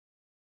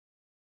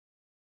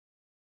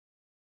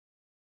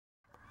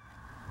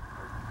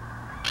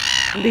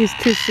These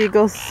two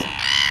seagulls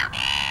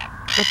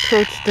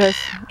approached us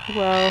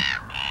while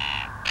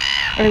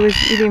I was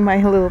eating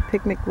my little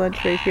picnic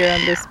lunch right here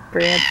on this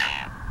branch.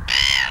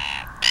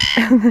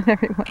 And then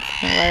every once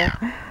in a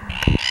while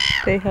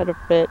they had a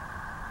fit.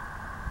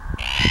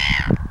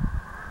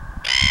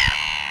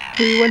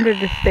 We wondered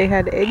if they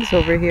had eggs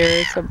over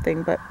here or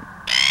something, but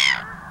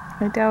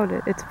I doubt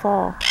it. It's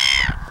fall.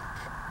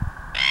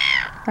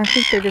 I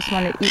think they just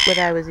want to eat what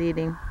I was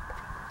eating.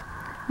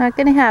 Not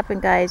gonna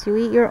happen, guys. You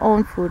eat your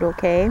own food,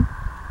 okay?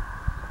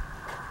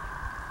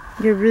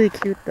 You're really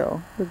cute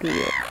though. Look at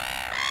you.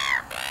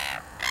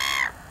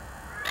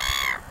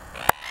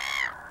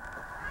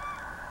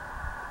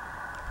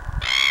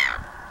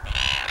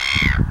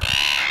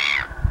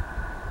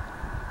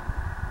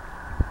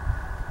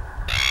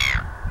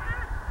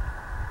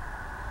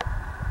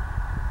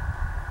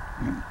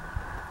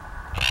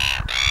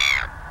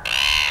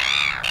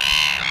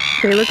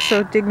 They look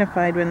so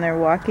dignified when they're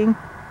walking.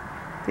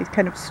 They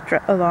kind of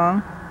strut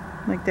along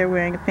like they're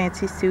wearing a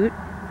fancy suit.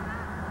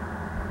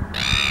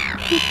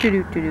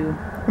 Doo-doo-doo-doo.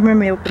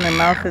 Remember, they open their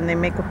mouth and they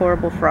make a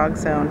horrible frog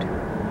sound.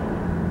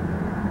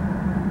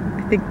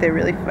 I think they're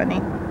really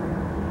funny.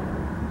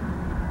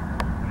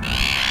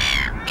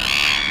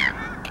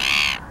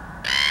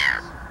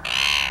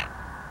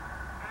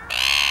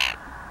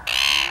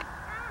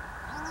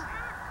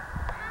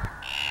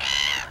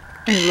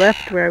 I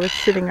left where I was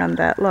sitting on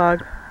that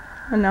log,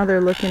 and now they're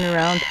looking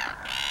around.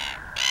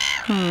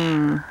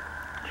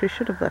 She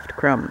should have left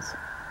crumbs.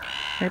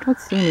 I don't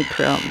see any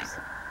crumbs.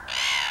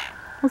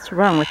 What's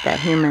wrong with that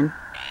human?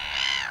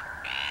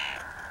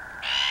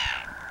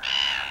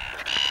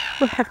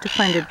 We'll have to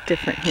find a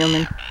different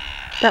human.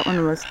 That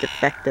one was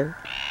defective.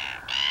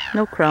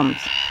 No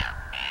crumbs.